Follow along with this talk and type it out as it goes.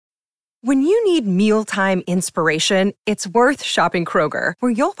When you need mealtime inspiration, it's worth shopping Kroger,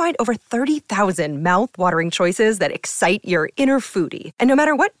 where you'll find over 30,000 mouth-watering choices that excite your inner foodie. And no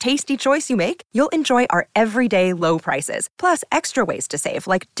matter what tasty choice you make, you'll enjoy our everyday low prices, plus extra ways to save,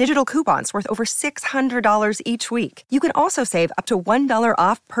 like digital coupons worth over $600 each week. You can also save up to $1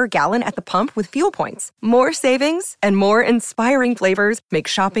 off per gallon at the pump with fuel points. More savings and more inspiring flavors make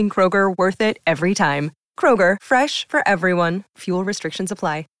shopping Kroger worth it every time. Kroger, fresh for everyone. Fuel restrictions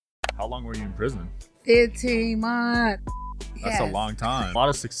apply. How long were you in prison? 15 months. That's a long time. A lot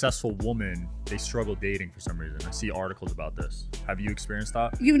of successful women, they struggle dating for some reason. I see articles about this. Have you experienced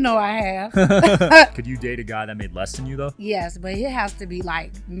that? You know I have. Could you date a guy that made less than you, though? Yes, but it has to be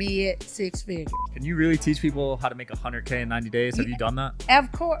like mid six figures. Can you really teach people how to make $100K in 90 days? Have you done that?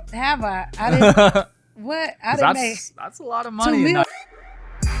 Of course. Have I? I didn't. What? I didn't make. That's a lot of money.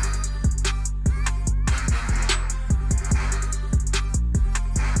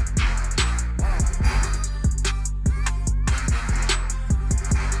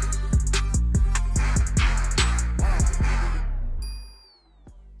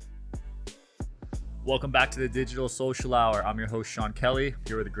 Welcome back to the Digital Social Hour. I'm your host, Sean Kelly,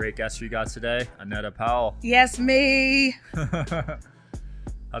 here with a great guest you got today, Annetta Powell. Yes, me.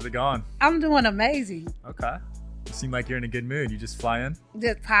 How's it going? I'm doing amazing. Okay. You seem like you're in a good mood. You just fly in?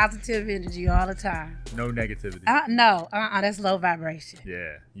 Just positive energy all the time. No negativity? No. That's low vibration.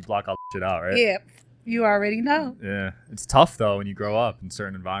 Yeah. You block all shit out, right? Yeah. You already know. Yeah. It's tough, though, when you grow up in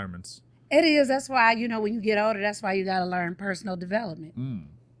certain environments. It is. That's why, when you get older, that's why you got to learn personal development.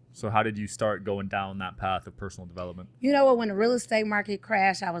 So how did you start going down that path of personal development? You know what? When the real estate market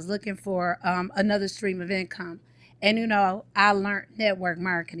crashed, I was looking for another stream of income. And, I learned network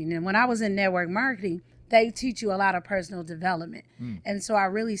marketing. And when I was in network marketing, they teach you a lot of personal development. And so I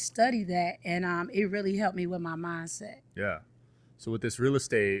really studied that, and it really helped me with my mindset. Yeah. So with this real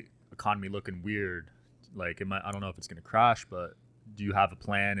estate economy looking weird, like I don't know if it's going to crash, but do you have a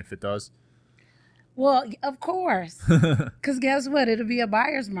plan if it does? Well, of course, because guess what? It'll be a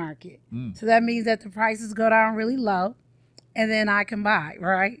buyer's market. So that means that the prices go down really low, and then I can buy,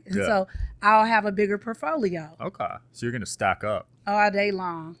 right? And so I'll have a bigger portfolio. Okay. So you're going to stack up. All day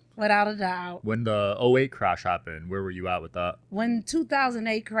long, without a doubt. When the '08 crash happened, where were you at with that? When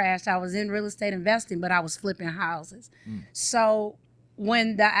 2008 crashed, I was in real estate investing, but I was flipping houses. So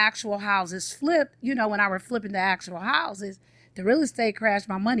when the actual houses flipped, when I was flipping the actual houses, the real estate crashed,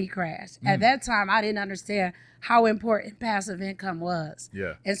 my money crashed. At that time, I didn't understand how important passive income was.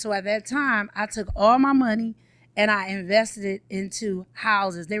 Yeah. And so at that time, I took all my money and I invested it into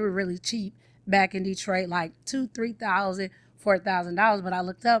houses. They were really cheap back in Detroit, like $2,000, $3,000, $4,000. But I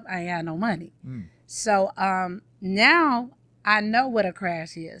looked up, I ain't had no money. So now I know what a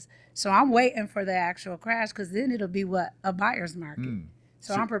crash is. So I'm waiting for the actual crash, because then it'll be a buyer's market.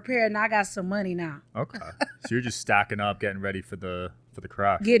 So I'm prepared, and I got some money now. Okay. So you're just stacking up, getting ready for the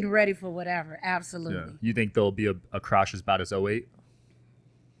crash. Getting ready for whatever, absolutely. Yeah. You think there'll be a crash as bad as '08?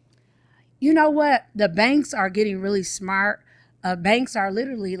 You know what? The banks are getting really smart. Banks are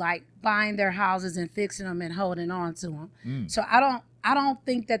literally like buying their houses and fixing them and holding on to them. So I don't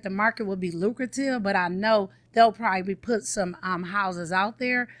think that the market will be lucrative, but I know they'll probably put some houses out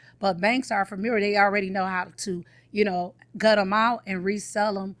there. But banks are familiar. They already know how to, gut them out and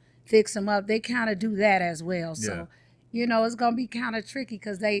resell them, fix them up. They kind of do that as well. So, it's going to be kind of tricky,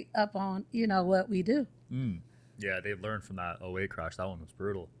 because they up on, what we do. Yeah, they learned from that '08 crash. That one was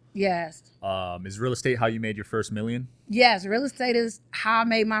brutal. Yes. Is real estate how you made your first million? Yes, real estate is how I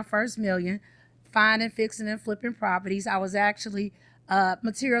made my first million, finding, fixing, and flipping properties. I was actually a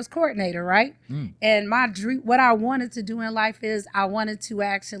materials coordinator, right? And my dream, what I wanted to do in life is I wanted to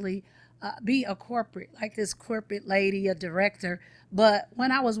actually be a corporate, like this corporate lady, a director. But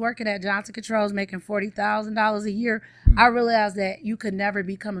when I was working at Johnson Controls making $40,000 a year, I realized that you could never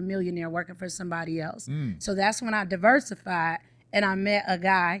become a millionaire working for somebody else. So that's when I diversified, and I met a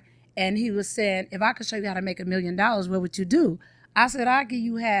guy, and he was saying, if I could show you how to make $1 million, what would you do? I said, I'll give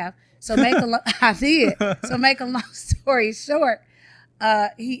you half. So I did. So make a long story short,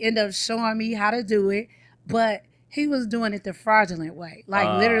 he ended up showing me how to do it, but he was doing it the fraudulent way.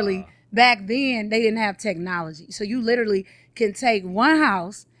 Like literally, back then, they didn't have technology. So you literally can take one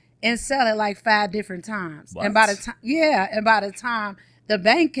house and sell it like 5 different times. What? And by the time the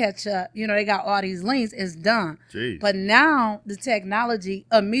bank catch up, they got all these liens, it's done. Jeez. But now the technology,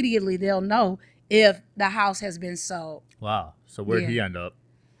 immediately they'll know if the house has been sold. Wow. So where'd he end up?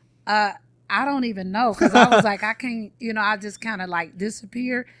 I don't even know, because I was like, I can't, I just kind of like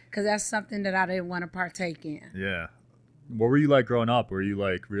disappeared, because that's something that I didn't want to partake in. Yeah. What were you like growing up? Were you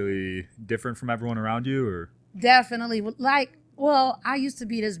like really different from everyone around you, or? Definitely. Like Well, I used to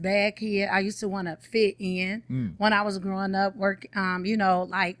be this bad kid. I used to want to fit in when I was growing up.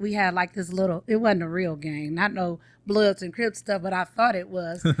 Like we had like this little, it wasn't a real game, not no Bloods and Crips stuff, but I thought it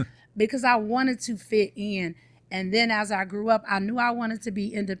was because I wanted to fit in. And then as I grew up, I knew I wanted to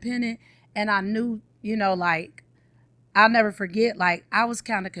be independent. And I knew, like, I'll never forget, like, I was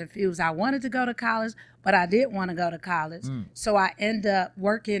kind of confused. I wanted to go to college, but I didn't want to go to college. So I ended up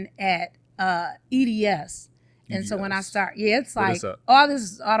working at EDS. And so when I start, it's like all this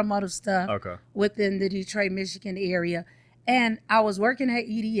is automotive stuff within the Detroit, Michigan area. And I was working at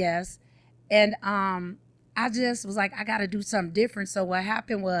EDS, and I just was like, I got to do something different. So what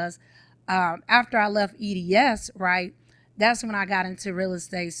happened was after I left EDS, right, that's when I got into real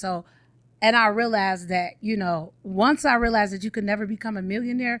estate. So, and I realized that, once I realized that you could never become a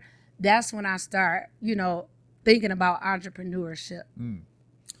millionaire, that's when I start, thinking about entrepreneurship.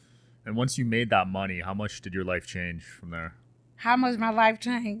 And once you made that money, how much did your life change from there? How much my life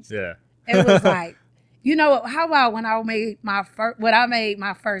changed? Yeah. It was like, how about when I made my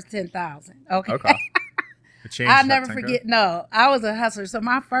first 10,000? Okay. It changed. I'll never forget. No, I was a hustler. So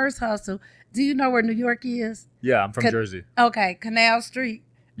my first hustle, do you know where New York is? Yeah, I'm from Jersey. Okay, Canal Street,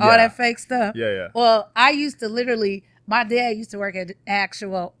 all that fake stuff. Yeah. Well, I used to my dad used to work at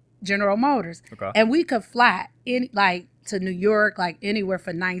actual General Motors. And we could fly to New York, like anywhere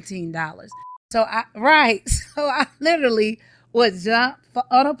for $19. So I literally would jump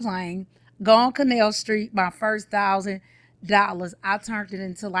on a plane, go on Canal Street, my first $1,000, I turned it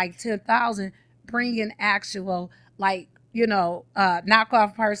into like 10,000, bringing actual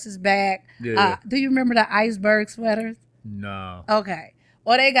knockoff purses back. Do you remember the iceberg sweaters? No. Okay.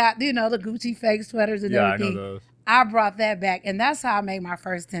 Well, they got, the Gucci fake sweaters and everything. I know those. I brought that back, and that's how I made my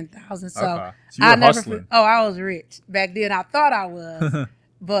first 10,000. So, so you were hustling. I was rich back then. I thought I was,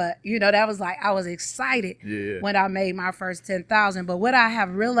 but that was like I was excited when I made my first 10,000. But what I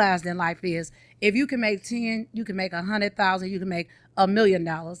have realized in life is, if you can make 10, you can make 100,000, you can make $1 million.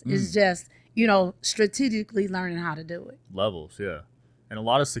 It's just strategically learning how to do it. Levels, yeah. And a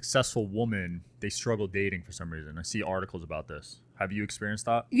lot of successful women, they struggle dating for some reason. I see articles about this. Have you experienced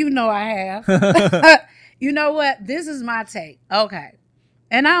that? I have. You know what? This is my take. Okay.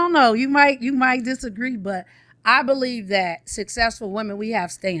 And I don't know, you might disagree, but I believe that successful women, we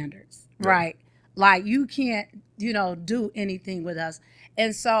have standards, right? Like you can't, do anything with us.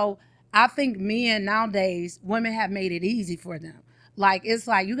 And so I think men nowadays, women have made it easy for them. Like, it's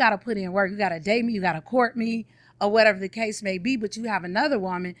like, you got to put in work. You got to date me. You got to court me, or whatever the case may be. But you have another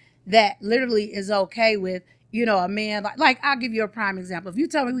woman that literally is okay with, a man. Like I'll give you a prime example. If you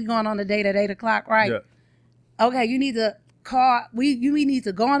tell me we going on a date at 8 o'clock, right? Yeah. Okay, you need to call. We need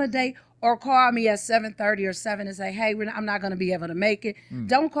to go on a date, or call me at 7:30 or 7 and say, hey, I'm not going to be able to make it.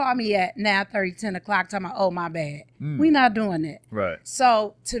 Don't call me at 9:30, 10 o'clock talking about, oh, my bad. We're not doing that. Right.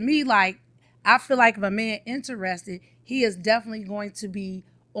 So to me, I feel like if a man interested, he is definitely going to be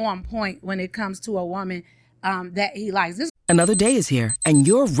on point when it comes to a woman that he likes. Another day is here, and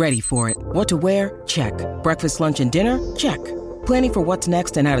you're ready for it. What to wear? Check. Breakfast, lunch, and dinner? Check. Planning for what's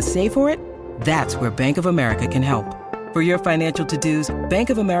next and how to save for it? That's where Bank of America can help. For your financial to-dos, Bank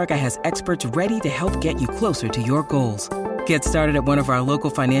of America has experts ready to help get you closer to your goals. Get started at one of our local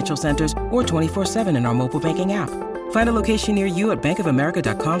financial centers or 24/7 in our mobile banking app. Find a location near you at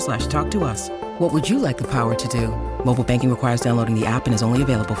bankofamerica.com/talktous. What would you like the power to do? Mobile banking requires downloading the app and is only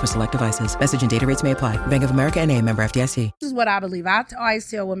available for select devices. Message and data rates may apply. Bank of America N.A., member FDIC. This is what I believe. I always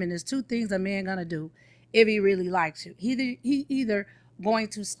tell women there's two things a man gonna do if he really likes you. He either going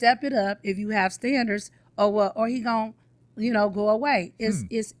to step it up if you have standards, or he gonna, go away.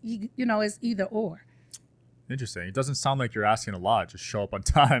 It's either or. Interesting. It doesn't sound like you're asking a lot. Just show up on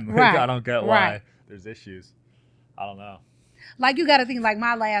time. Right. I don't get why there's issues. I don't know. Like, you got to think, like,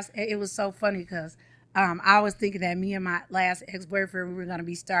 it was so funny because I was thinking that me and my last ex-boyfriend, we were going to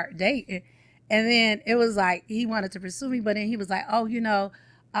be start dating. And then it was like, he wanted to pursue me, but then he was like, oh,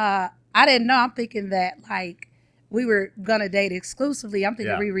 I didn't know. I'm thinking that, like, we were going to date exclusively. I'm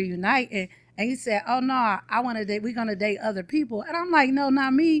thinking we reunite. And he said, oh, no, we're going to date other people. And I'm like, no,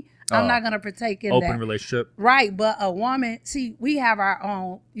 not me. I'm not going to partake in open relationship. Right. But a woman, see, we have our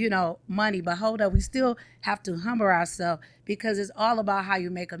own, money. But hold up, we still have to humble ourselves because it's all about how you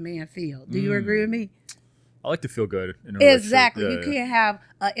make a man feel. Do you agree with me? I like to feel good in a relationship. Exactly. You can't have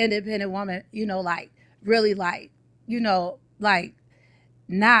an independent woman, really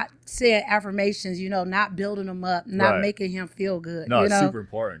not saying affirmations, not building them up, not making him feel good. No, it's super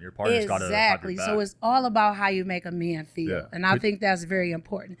important. Your partner's got to have your back. Exactly. So it's all about how you make a man feel. Yeah. And I think that's very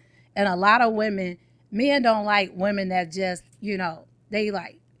important. And a lot of men don't like women that just, they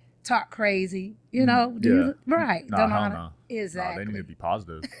talk crazy, you know? Right. No, don't know hell how to, no. Exactly. No, they need to be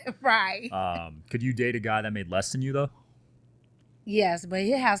positive. Right. Could you date a guy that made less than you though? Yes, but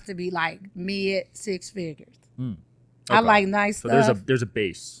it has to be like mid 6 figures. Okay. I like nice so stuff. there's a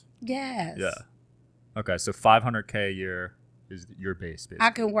base. Yes. Yeah. Okay, so $500K a year is your base, basically.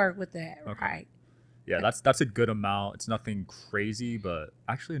 I can work with that. Okay. Right. Yeah, that's a good amount. It's nothing crazy, but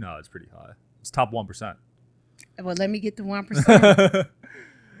actually no, it's pretty high. It's top 1%. Well, let me get the 1%.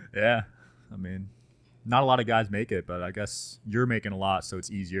 Yeah, I mean, not a lot of guys make it, but I guess you're making a lot, so it's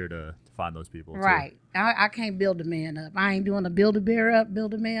easier to find those people. Right. Too. I can't build a man up. I ain't doing a build a bear up,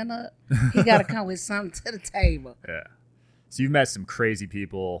 build a man up. He got to come with something to the table. Yeah. So you've met some crazy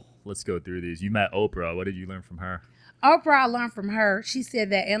people. Let's go through these. You met Oprah. What did you learn from her? Oprah, I learned from her. She said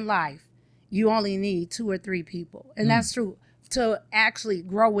that in life, you only need 2 or 3 people. And that's true, to actually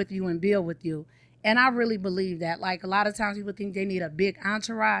grow with you and build with you. And I really believe that. Like, a lot of times people think they need a big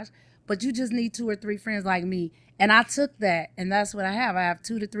entourage, but you just need 2 or 3 friends like me. And I took that, and that's what I have. I have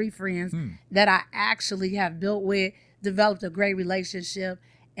 2 to 3 friends that I actually have built with, developed a great relationship.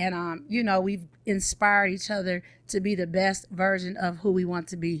 And, you know, we've inspired each other to be the best version of who we want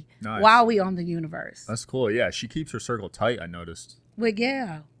to be while we on the universe. That's cool. Yeah, she keeps her circle tight, I noticed. With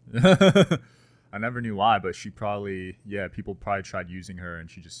Gail. I never knew why, but she probably, people probably tried using her, and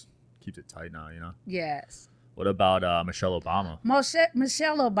she just keeps it tight now, you know? Yes. What about Michelle Obama?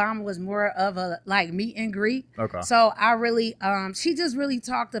 Michelle Obama was more of a like meet and greet. Okay. So I really, she just really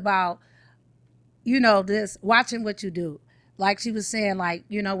talked about, you know, this watching what you do. Like she was saying, like,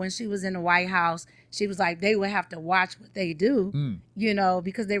 you know, when she was in the White House, she was like, they would have to watch what they do, you know,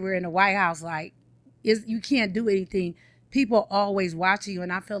 because they were in the White House. Like, you can't do anything. People always watching you.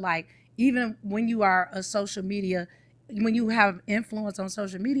 And I feel like even when you are a social media, when you have influence on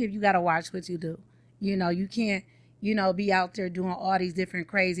social media, you got to watch what you do. You know, you can't, you know, be out there doing all these different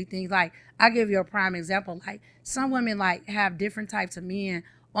crazy things. Like, I'll give you a prime example. Like, some women, like, have different types of men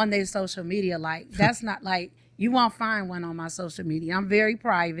on their social media. Like, that's not, like, you won't find one on my social media. I'm very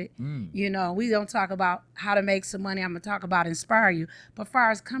private. You know, we don't talk about how to make some money. I'm going to talk about inspire you. But as far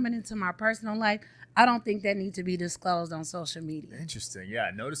as coming into my personal life, I don't think that needs to be disclosed on social media. Interesting. Yeah,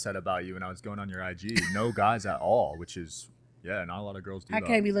 I noticed that about you when I was going on your IG. No guys at all, which is... Yeah, not a lot of girls do that. I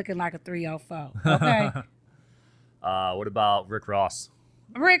can't be looking like a 304. Okay. What about Rick Ross?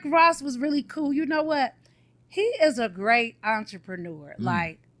 Rick Ross was really cool. You know what? He is a great entrepreneur.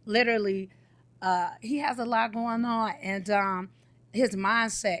 Like, literally, he has a lot going on. And his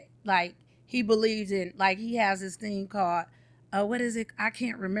mindset, like, he believes in, like, he has this thing called, what is it? I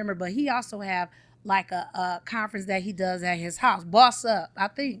can't remember. But he also have, like, a conference that he does at his house. Boss Up. I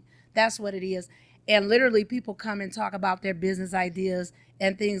think that's what it is. And literally people come and talk about their business ideas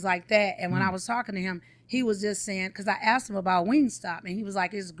and things like that. And when I was talking to him, he was just saying, because I asked him about Wingstop, and he was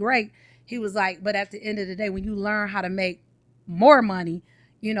like, it's great. He was like, but at the end of the day, when you learn how to make more money,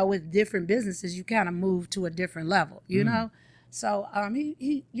 you know, with different businesses, you kind of move to a different level, you know? So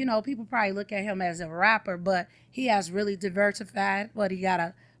he, you know, people probably look at him as a rapper, but he has really diversified. But he got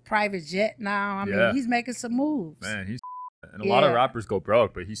a private jet now. I mean, he's making some moves. Man, he's... And a lot of rappers go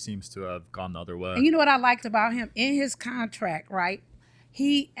broke, but he seems to have gone the other way. And you know what I liked about him? In his contract, right?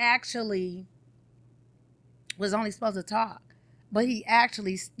 He actually was only supposed to talk. But he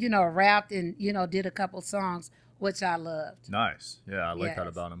actually, you know, rapped and, you know, did a couple songs, which I loved. Nice. Yeah, I like that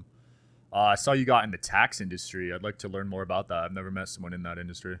about him. I saw you got in the tax industry. I'd like to learn more about that. I've never met someone in that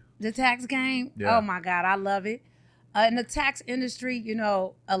industry. The tax game? Yeah. Oh, my God. I love it. In the tax industry, you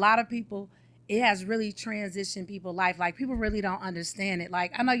know, a lot of people... It has really transitioned people's life. Like, people really don't understand it.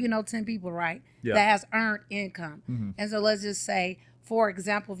 Like, I know you know 10 people, right? Yeah. That has earned income. And so let's just say, for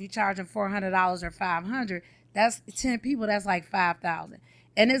example, if you charge them $400 or $500, that's 10 people, that's like $5,000.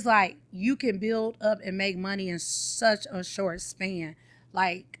 And it's like, you can build up and make money in such a short span.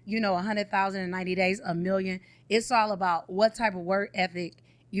 Like, you know, 100,000 in 90 days, $1 million. It's all about what type of work ethic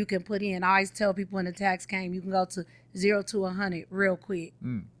you can put in. I always tell people in the tax game, you can go to 0 to 100 real quick.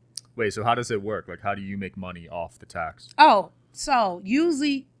 Wait, so how does it work? Like, how do you make money off the tax? Oh, so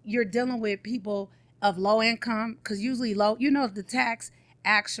usually you're dealing with people of low income, because usually low, you know, the tax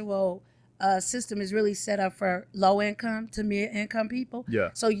actual system is really set up for low income to mid income people. Yeah.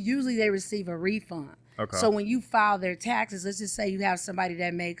 So usually they receive a refund. Okay. So when you file their taxes, let's just say you have somebody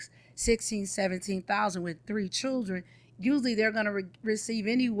that makes $17,000 with 3 children, usually they're going to receive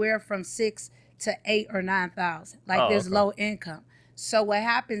anywhere from 6 to 8 or 9,000. Like, there's low income. So what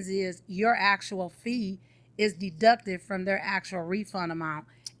happens is your actual fee is deducted from their actual refund amount,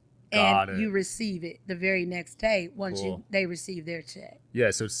 and you receive it the very next day once they receive their check. Yeah,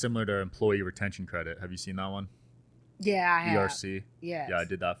 so it's similar to employee retention credit. Have you seen that one? Yeah, I have. ERC. Yes. Yeah, I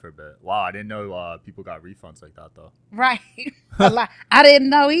did that for a bit. Wow, I didn't know people got refunds like that though. Right. A lot. I didn't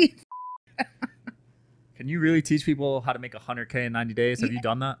know either. Can you really teach people how to make 100K in 90 days? Have you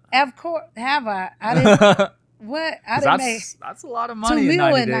done that? Of course. Have I? I didn't. What? I didn't make that's a lot of 2 money in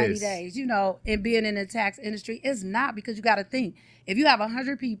million 90 days. 90 days. You know, and being in the tax industry, it's not, because you got to think. If you have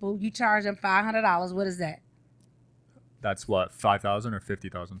 100 people, you charge them $500. What is that? That's what, 5,000 or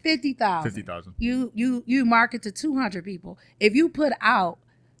 50,000? 50,000. 50,000. You market to 200 people. If you put out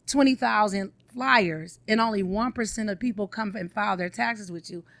 20,000 flyers and only 1% of people come and file their taxes with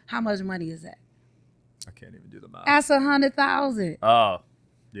you, how much money is that? I can't even do the math. That's 100,000. Oh,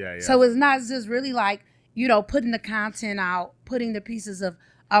 yeah. So it's not just really like, you know, putting the content out, putting the pieces of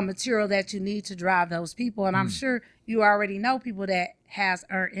material that you need to drive those people. And I'm sure you already know people that has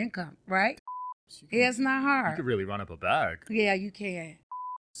earned income, right? It's not hard. You could really run up a bag. Yeah, you can.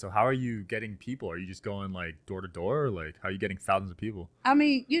 So how are you getting people? Are you just going like door to door? Or like how are you getting thousands of people? I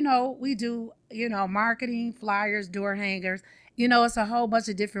mean, you know, we do, you know, marketing, flyers, door hangers. You know, it's a whole bunch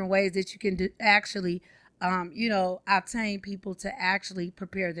of different ways that you can actually, you know, obtain people to actually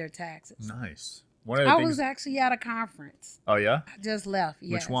prepare their taxes. Nice. I was actually at a conference. Oh, yeah? I just left,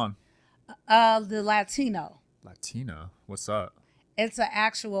 yes. Which one? The Latino. What's that? It's an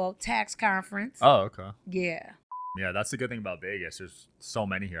actual tax conference. Oh, okay. Yeah. Yeah, that's the good thing about Vegas. There's so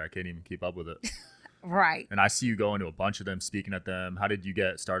many here. I can't even keep up with it. Right. And I see you going to a bunch of them, speaking at them. How did you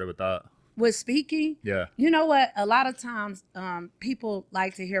get started with that? With speaking? Yeah. You know what? A lot of times people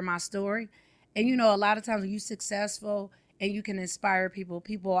like to hear my story. And, you know, a lot of times when you're successful and you can inspire people,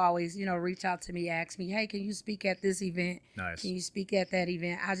 people always, you know, reach out to me, ask me, hey, can you speak at this event? Nice. Can you speak at that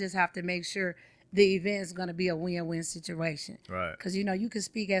event? I just have to make sure the event is going to be a win-win situation. Right. Because, you know, you can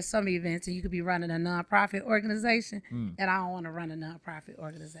speak at some events and you could be running a nonprofit organization, and I don't want to run a nonprofit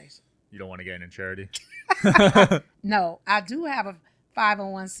organization. You don't want to get in charity? No, I do have a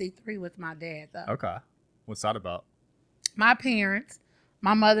 501c3 with my dad, though. Okay. What's that about? My parents,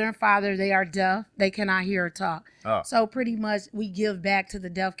 my mother and father, they are deaf. They cannot hear or talk. Oh. So pretty much we give back to the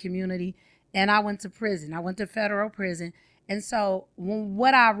deaf community. And I went to prison. I went to federal prison. And so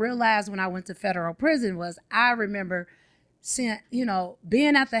what I realized when I went to federal prison was I remember seeing, you know,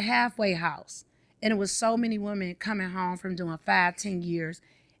 being at the halfway house. And it was so many women coming home from doing 5-10 years.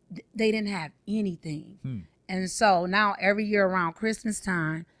 They didn't have anything. And so now every year around Christmas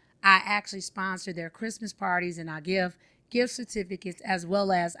time, I actually sponsor their Christmas parties, and I give gift certificates, as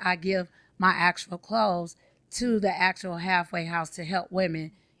well as I give my actual clothes to the actual halfway house to help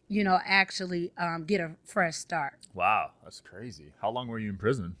women, you know, actually get a fresh start. Wow, that's crazy. How long were you in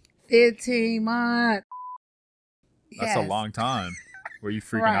prison? 15 months. That's a long time. Were you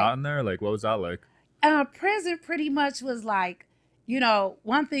freaking Right. out in there? Like, what was that like? Prison pretty much was like, you know,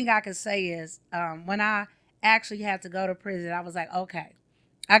 one thing I could say is when I actually had to go to prison, I was like, okay,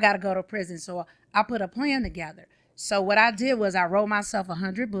 I got to go to prison. So I put a plan together. So what I did was I wrote myself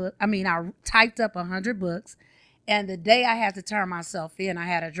 100 books. I mean, I typed up 100 books. And the day I had to turn myself in, I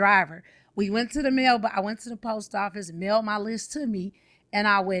had a driver. We went to the mail, but I went to the post office, mailed my list to me, and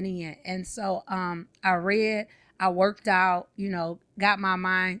I went in. And so I read, I worked out, you know, got my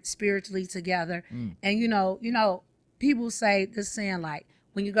mind spiritually together. And, you know, people say this saying, like,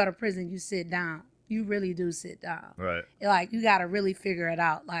 when you go to prison, you sit down. You really do sit down. Right. Like, you got to really figure it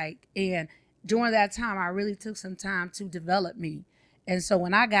out. Like, and during that time, I really took some time to develop me. And so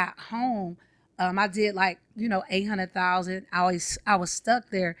when I got home, I did like, you know, 800,000. I was stuck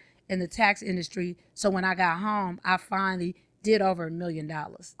there in the tax industry. So when I got home, I finally did over $1 million.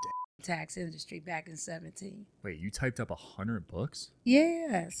 Tax industry back in 2017. Wait, you typed up 100 books?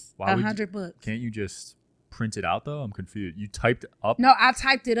 Yes, Why would 100 books. Can't you just print it out though? I'm confused. You typed up? No, I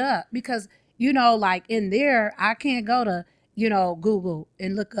typed it up because, you know, like in there, I can't go to, you know, Google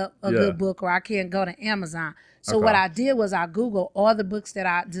and look up a good book, or I can't go to Amazon. So what I did was I Googled all the books that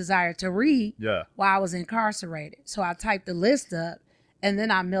I desired to read while I was incarcerated. So I typed the list up, and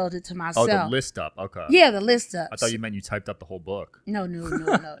then I mailed it to myself. Oh, the list up. Okay. Yeah, the list up. I thought you meant you typed up the whole book. No.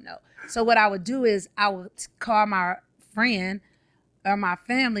 So what I would do is I would call my friend or my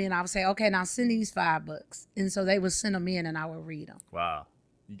family, and I would say, okay, now send these 5 books. And so they would send them in, and I would read them. Wow.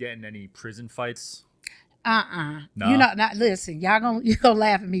 You getting any prison fights? No. No? You know, not listen, you gonna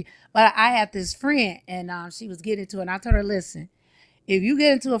laugh at me. But I had this friend, and she was getting into it, and I told her, listen, if you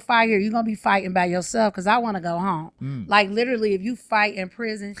get into a fight here, you're gonna be fighting by yourself, because I want to go home. Like, literally, if you fight in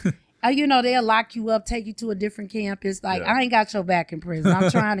prison, you know, they'll lock you up, take you to a different campus. Like, I ain't got your back in prison. I'm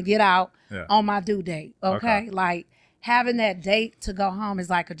trying to get out on my due date. Okay? Like, having that date to go home is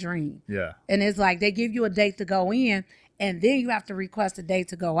like a dream. Yeah. And it's like they give you a date to go in, and then you have to request a date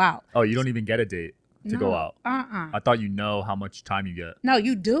to go out. Oh, you don't even get a date? to go out? I thought you know how much time you get. No,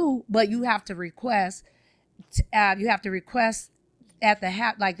 you do, but you have to request. You have to request at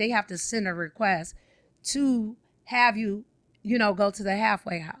the like they have to send a request to have you, go to the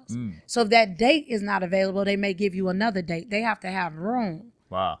halfway house. So if that date is not available, they may give you another date. They have to have room.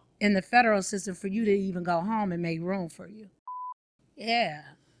 Wow. In the federal system for you to even go home and make room for you. Yeah.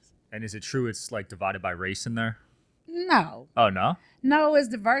 And is it true it's like divided by race in there? No. Oh, no? No, it's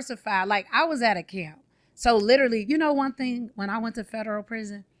diversified. Like I was at a camp. So literally, one thing, when I went to federal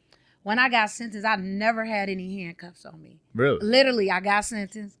prison, when I got sentenced, I never had any handcuffs on me. Really? Literally, I got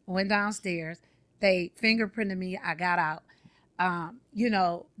sentenced, went downstairs. They fingerprinted me. I got out.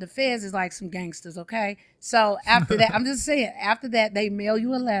 The feds is like some gangsters, okay? So after that, I'm just saying, after that, they mail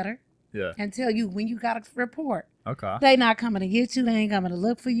you a letter and tell you when you got to report. Okay. They not coming to get you. They ain't coming to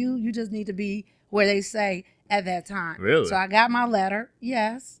look for you. You just need to be where they say at that time. Really? So I got my letter.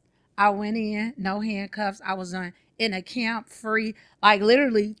 Yes. I went in, no handcuffs. I was in a camp free. Like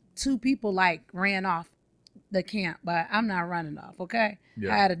literally 2 people like ran off the camp, but I'm not running off, okay?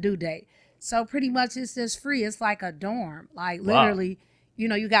 Yeah. I had a due date. So pretty much it's just free. It's like a dorm. Like literally,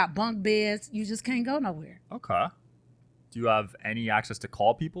 you got bunk beds. You just can't go nowhere. Okay. Do you have any access to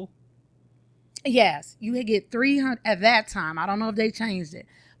call people? Yes. You would get 300 at that time. I don't know if they changed it.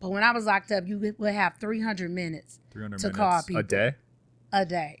 But when I was locked up, you would have 300 minutes 300 to minutes call people. A day? A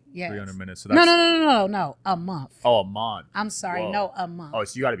day, yes. 300 minutes. So that's... No. A month. Oh, a month. I'm sorry. Whoa. No, a month. Oh,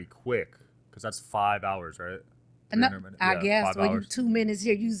 so you got to be quick because that's 5 hours, right? No, minutes. I guess. 5 Well, hours. 2 minutes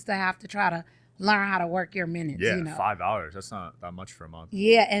here, you used to have to try to learn how to work your minutes. Yeah, 5 hours. That's not that much for a month.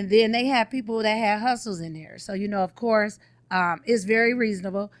 Yeah, and then they had people that had hustles in there. So, of course, it's very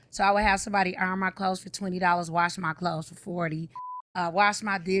reasonable. So I would have somebody iron my clothes for $20, wash my clothes for $40, wash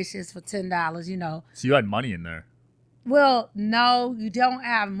my dishes for $10, So you had money in there. Well, no, you don't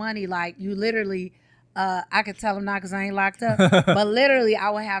have money. Like you literally, I could tell them not because I ain't locked up, but literally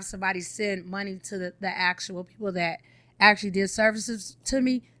I would have somebody send money to the actual people that actually did services to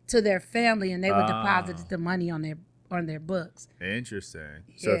me, to their family, and they would deposit the money on their books. Interesting.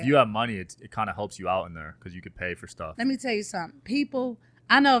 Yeah. So if you have money, it kind of helps you out in there because you could pay for stuff. Let me tell you something. People,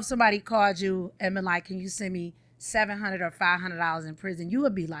 I know if somebody called you and been like, can you send me $700 or $500 in prison, you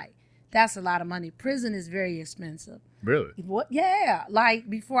would be like, that's a lot of money. Prison is very expensive. Really? What? Yeah. Like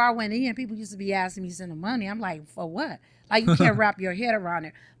before I went in, people used to be asking me to send them money. I'm like, for what? Like you can't wrap your head around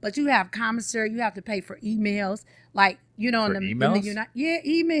it. But you have commissary. You have to pay for emails. Like emails?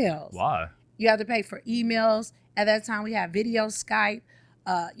 Emails. Why? You have to pay for emails. At that time, we had video Skype.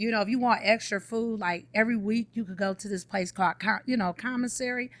 If you want extra food, like every week, you could go to this place called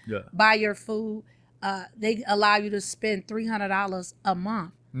commissary. Yeah. Buy your food. They allow you to spend $300 a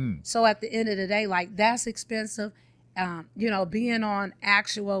month. So at the end of the day, like that's expensive. Being on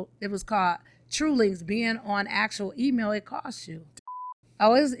actual, it was called True Links, being on actual email, it costs you.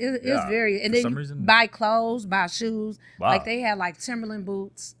 Oh, it's very, and For then some you reason... buy clothes, buy shoes. Wow. Like they had like Timberland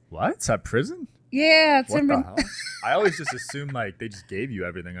boots. What? It's at prison? Yeah, What Timberland. the hell? I always just assumed like they just gave you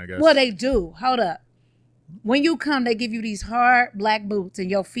everything, I guess. Well, they do. Hold up. When you come, they give you these hard black boots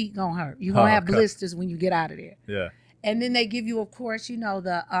and your feet gonna hurt. You're gonna have blisters when you get out of there. Yeah. And then they give you, of course,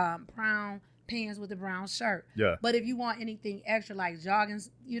 the brown pants with the brown shirt. Yeah. But if you want anything extra like jogging,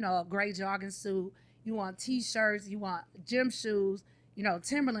 a gray jogging suit, you want T-shirts, you want gym shoes,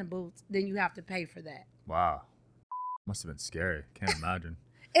 Timberland boots, then you have to pay for that. Wow. Must have been scary. Can't imagine.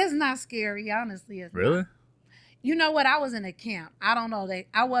 It's not scary, honestly. It's Really? not. You know what? I was in a camp. I don't know.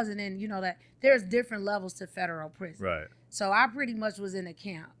 I wasn't in, that there's different levels to federal prison. Right. So I pretty much was in a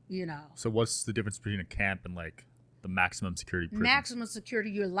camp, So what's the difference between a camp and like the maximum security prison? Maximum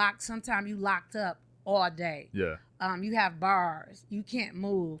security, you're locked. Sometimes you locked up all day. Yeah. You have bars. You can't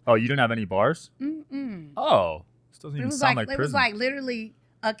move. Oh, you didn't have any bars? Mm-mm. Oh. This doesn't even sound like it prison. was like literally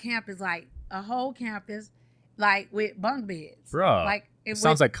a campus, like a whole campus, like with bunk beds. Bro, like it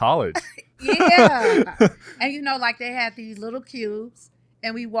sounds like college. Yeah. And like they had these little cubes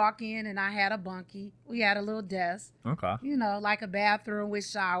and we walk in and I had a bunkie. We had a little desk. Okay. Like a bathroom with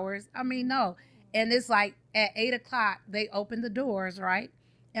showers. No. And it's like at 8:00 they open the doors, right?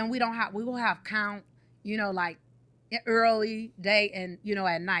 And we will have count, like early day and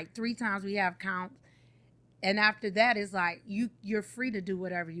at night. 3 times we have count. And after that it's like you're free to do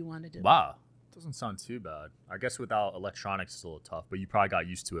whatever you want to do. Wow. Doesn't sound too bad. I guess without electronics it's a little tough, but you probably got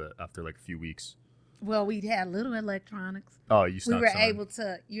used to it after like a few weeks. Well, we had little electronics. Oh, you We were able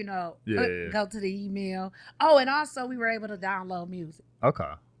to, go to the email. Oh, and also we were able to download music.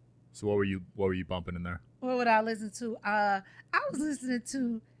 Okay. So what were you bumping in there? What would I listen to? I was listening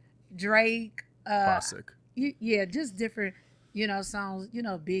to Drake. Classic. Yeah, just different, songs.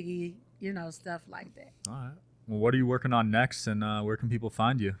 Biggie, stuff like that. All right. Well, what are you working on next, and where can people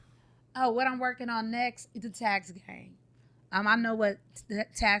find you? Oh, what I'm working on next is the tax game. I know what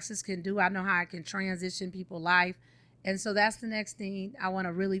taxes can do. I know how it can transition people's life. And so that's the next thing. I want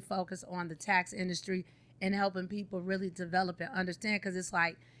to really focus on the tax industry and helping people really develop and understand, because it's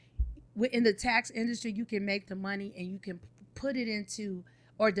like in the tax industry, you can make the money and you can put it into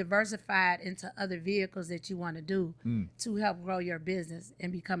or diversify it into other vehicles that you want to do to help grow your business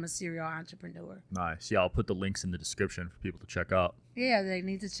and become a serial entrepreneur. Nice. Yeah, I'll put the links in the description for people to check out. Yeah, they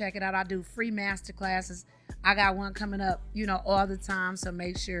need to check it out. I do free master classes. I got one coming up, all the time. So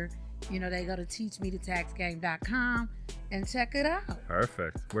make sure, they go to teachmethethaxgame.com and check it out.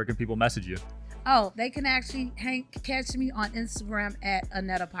 Perfect. Where can people message you? Oh, they can actually catch me on Instagram at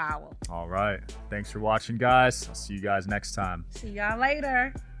Annetta Powell. All right. Thanks for watching, guys. I'll see you guys next time. See y'all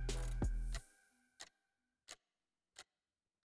later.